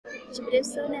ជំរាប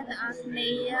សួរអ្នកទាំងអស់គ្នា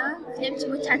ខ្ញុំឈ្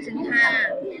មោះឆាចន្ទា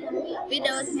វី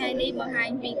ដេអូថ្ងៃនេះបង្ហាញ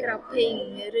ពី cropping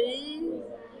ឬ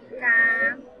ការ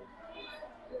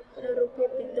រូបភាព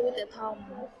ពីទូទៅធំ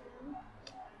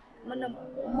មុន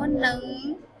នឹង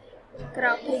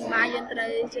cropping បានយើងត្រូវ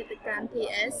ចេះទៅកាន់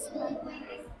PS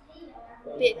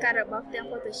ពាក្យការរបស់ផ្ទាំង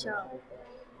Photoshop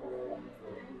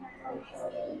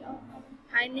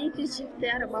ហើយនេះគឺជាផ្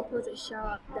ទាំងរបស់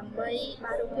Photoshop ដើម្បី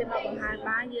បានរូបភាពមកបង្ហាញ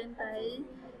បានយើងទៅ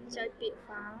ចុចពាក្យ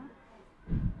file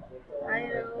ហើយ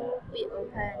រកពាក្យ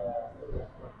open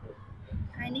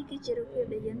ហើយនេះគឺជារូបភាព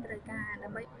ដែលយើងត្រូវការដើ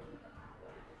ម្បី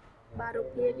បានរូប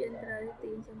ភាពយើងត្រូវ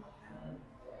ទាញចូលមក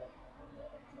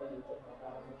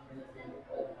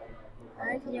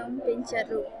ហើយខ្ញុំពេញចិត្ត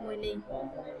រូបមួយនេះ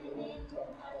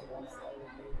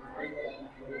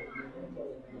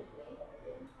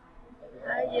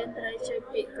ហើយយើងត្រូវចុច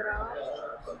ពាក្យ crop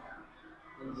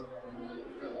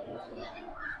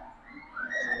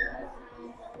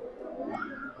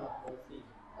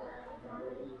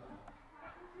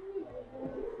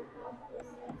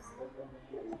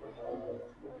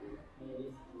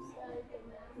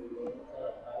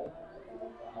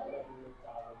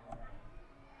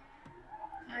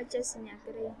ហើយចុចសញ្ញា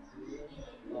គ្រីស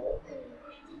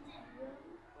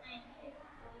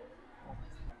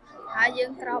ហើយយើ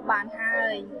ងក្រោបបានហើ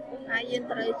យយើង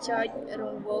ត្រូវចុចរ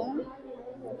ង្វង់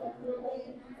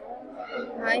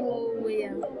ហើយមូលវា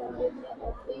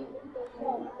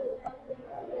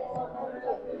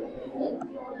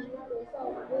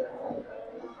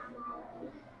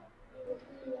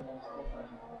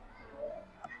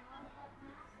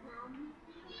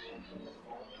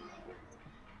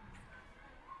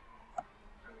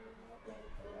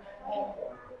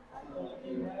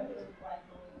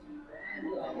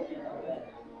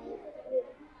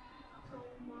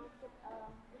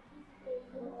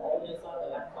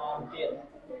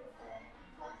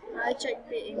ហើយចុច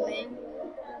ពាក្យ image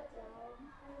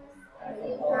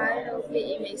ហើយរកពាក្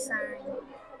យ image size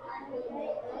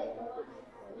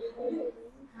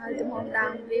ហើយទំហំដើ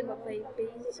មវា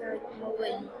22ចុច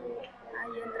1ហើយ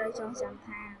យើងត្រូវចងចាំ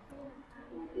ថា1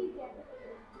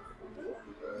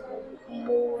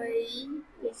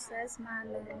 pixel ស្មើ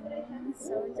នឹង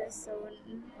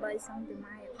 0.03 សង់ទី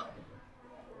ម៉ែត្រ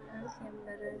ហើយខ្ញុំ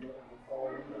លើ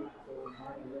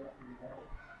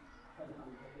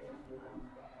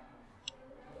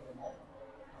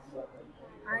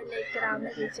ហើយលេខក្រោម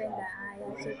នេះវាចេញតែអាយ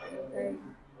ចុចអូខេ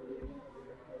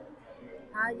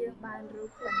ហើយយើងបានរូប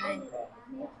ប៉ុណ្ណេះ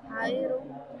ហើយរូប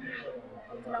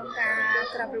ក្នុងការ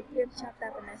ក្រាបរូបភាពចាប់តែ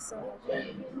ប៉ុណ្ណេះសូមអរគុ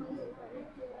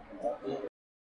ណ